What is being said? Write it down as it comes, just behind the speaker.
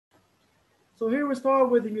So here we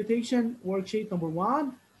start with the mutation worksheet number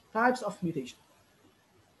 1, types of mutation.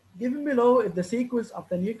 Given below is the sequence of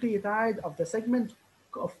the nucleotide of the segment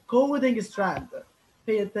of coding strand.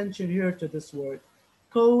 Pay attention here to this word,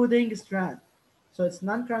 coding strand. So it's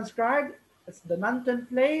non-transcribed, it's the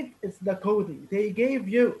non-template, it's the coding. They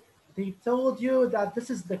told you that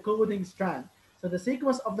this is the coding strand. So the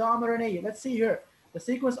sequence of the mRNA, let's see here, the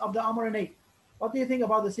sequence of the mRNA. What do you think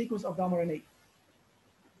about the sequence of the mRNA?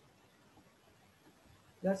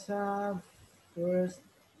 Let's have first,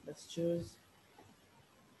 let's choose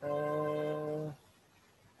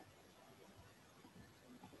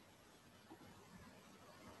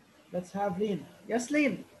let's have Lean. Yes,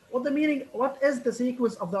 Lean. What is the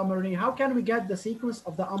sequence of the mRNA? How can we get the sequence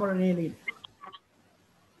of the mRNA, Lean?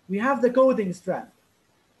 We have the coding strand.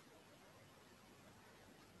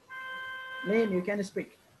 Lean, you can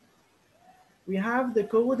speak. We have the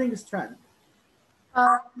coding strand.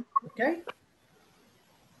 Okay?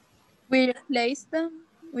 We replace them.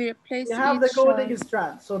 We have the coding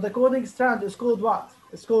strand. So the coding strand is called what?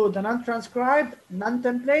 It's called the non-transcribed,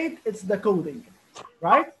 non-template. It's the coding,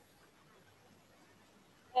 right?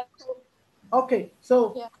 Okay,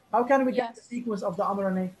 so how can we get the sequence of the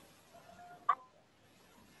mRNA?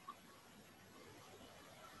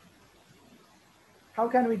 How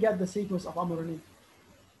can we get the sequence of mRNA?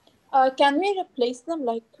 Can we replace them,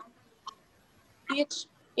 like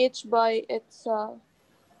each by its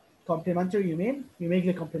complementary? You mean we make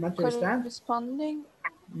the complementary strand? Corresponding?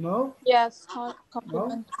 No. Yes,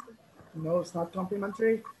 complementary. No, it's not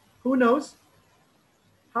complementary. Who knows?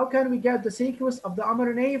 How can we get the sequence of the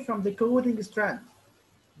mRNA from the coding strand?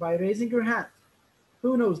 By raising your hand.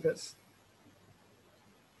 Who knows this?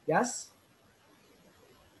 Yes?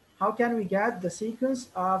 How can we get the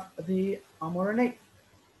sequence of the mRNA?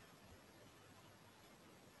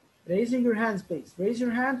 Raising your hands, please. Raise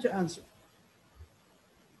your hand to answer.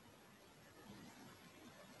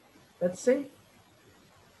 Let's see.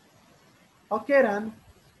 Okay, then.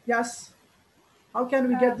 Yes. How can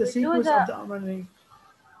we get the sequence of the mRNA?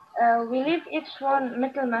 We leave each one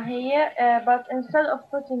مثل ما هي, but instead of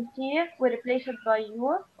putting T, we replace it by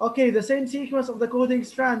U. Okay, the same sequence of the coding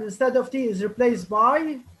strand instead of T is replaced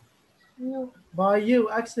by U. By U.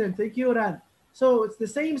 Excellent. Thank you, Ran. So it's the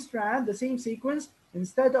same strand, the same sequence.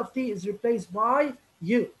 Instead of T is replaced by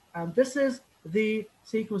U. And this is the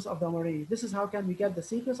sequence of the mRNA. This is how can we get the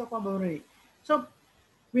sequence of mRNA. So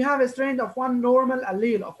we have a strand of one normal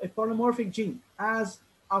allele of a polymorphic gene as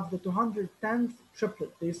of the 210th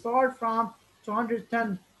triplet. They start from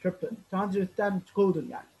 210 triplet, 210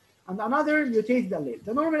 codon. And another mutated allele.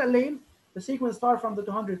 The normal allele, the sequence starts from the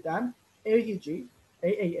 210, ATG,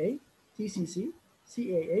 AAA, TCC,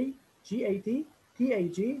 CAA, GAT,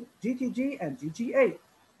 TAG, GTG, and GGA.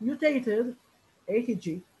 Mutated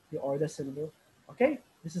ATG, they are the similar. Okay,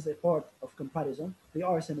 this is a part of comparison. They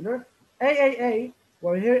are similar. AAA,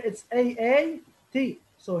 where here it's AAT.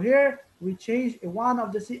 So here we change one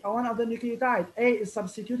of the nucleotide. A is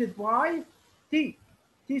substituted by T.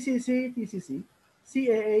 TCC, TCC,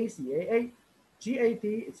 CAA, CAA, GAT,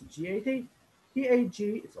 it's GAT, TAG,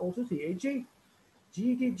 it's also TAG,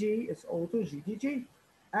 GTG is also GTG,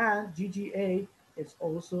 and GGA is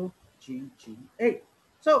also GGA.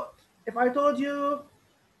 So if I told you,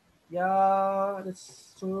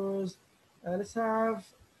 let's choose, let's have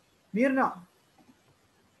Mirna.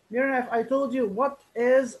 Mirna, if I told you what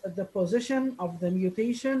is the position of the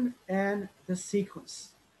mutation in the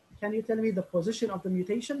sequence, can you tell me the position of the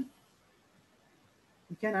mutation?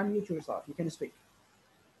 You can unmute yourself, you can speak.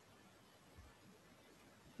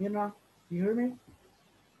 Mirna, do you hear me?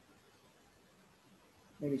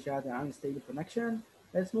 Maybe she had an unstable connection.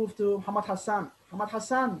 Let's move to Muhammad Hassan. Muhammad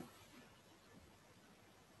Hassan.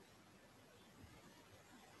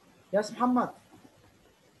 Yes, Muhammad.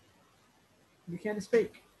 You can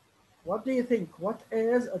speak. What do you think? What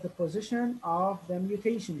is the position of the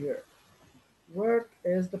mutation here? Where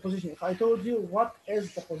is the position? If I told you what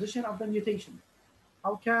is the position of the mutation,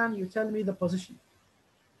 how can you tell me the position?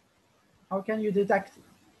 How can you detect it?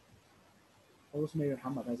 Also, maybe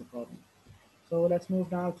Muhammad has a problem. So let's move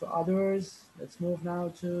now to others. Let's move now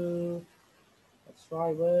to, let's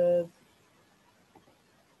try with,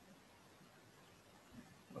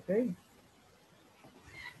 okay.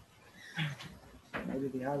 Maybe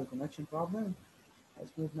they have a connection problem.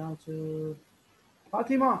 Let's move now to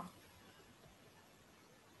Fatima.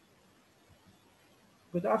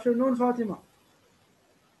 Good afternoon, Fatima.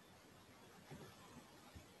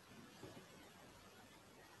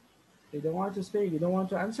 You don't want to speak, you don't want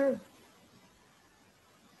to answer?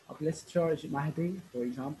 Okay, let's try Mahdi, for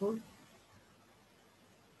example.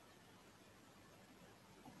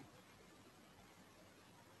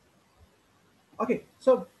 Okay,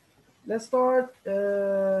 so let's start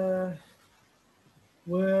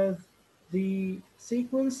with the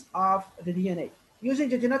sequence of the DNA. Using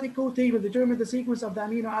the genetic code table, determine the sequence of the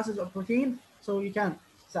amino acids of protein. So you can,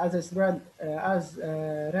 so as Rand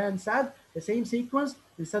said, the same sequence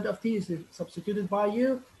instead of T is substituted by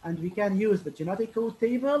U, and we can use the genetic code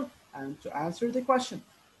table and to answer the question.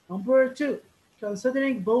 Number two,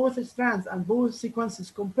 considering both strands and both sequences,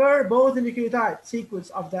 compare both the nucleotide sequence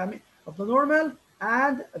of the normal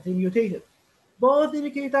and the mutated. Both the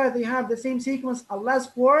nucleotides, they have the same sequence unless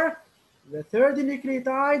for the third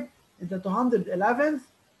nucleotide in the 211th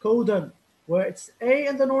codon, where it's A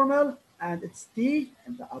in the normal and it's T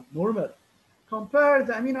in the abnormal. Compare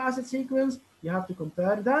the amino acid sequence, you have to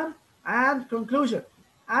compare them. And conclusion,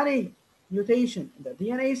 any mutation in the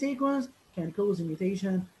DNA sequence can cause a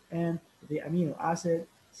mutation in the amino acid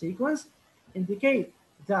sequence. Indicate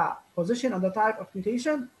the position and the type of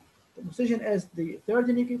mutation. The position is the third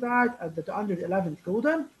nucleotide at the 211th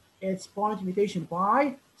codon. It's point mutation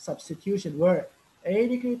by substitution, where A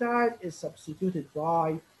nucleotide is substituted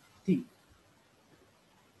by T.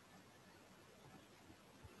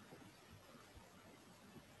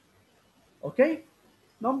 Okay?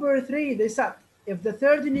 Number three, they said if the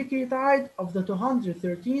third nucleotide of the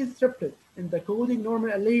 213th triplet in the coding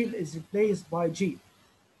normal allele is replaced by G,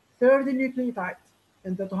 third nucleotide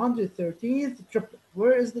in the 213th triplet.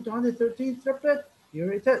 Where is the 213th triplet?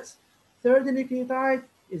 Here it is. Third nucleotide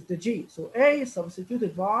is the G. So A is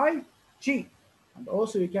substituted by G. And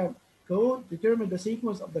also you can determine the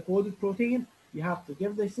sequence of the coded protein. You have to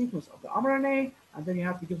give the sequence of the mRNA, and then you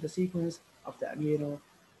have to give the sequence of the amino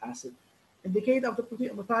acid. Indicate of the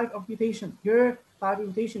protein, the type of mutation. Here, type of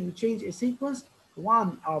mutation, you change a sequence,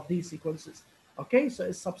 one of these sequences. Okay, so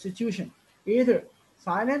it's substitution. Either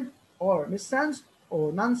silent or missense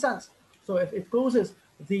or nonsense. So if it causes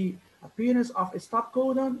the appearance of a stop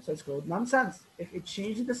codon, so it's called nonsense. If it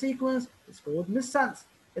changes the sequence, it's called missense.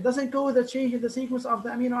 It doesn't cause the change in the sequence of the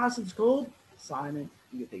amino acids, it's called silent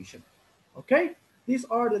mutation. Okay, these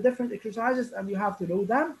are the different exercises and you have to know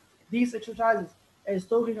them. These exercises is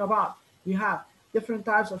talking about we have different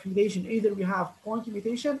types of mutation. Either we have point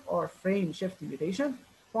mutation or frame shift mutation.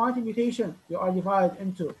 Point mutation, you are divided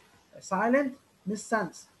into silent,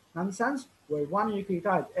 missense, nonsense, where one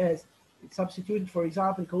nucleotide is substituted, for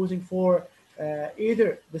example, causing for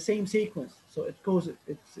either the same sequence. So it causes,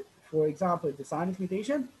 it's, for example, the silent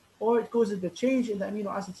mutation, or it causes the change in the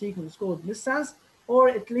amino acid sequence, it's called missense, or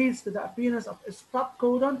it leads to the appearance of a stop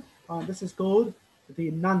codon, this is called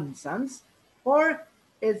the nonsense, or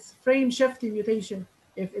it's frame shifting mutation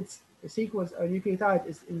if it's a sequence or nucleotide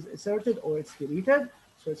is inserted or it's deleted.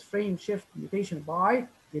 So it's frame shift mutation by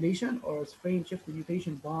deletion, or it's frame shift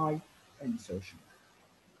mutation by insertion.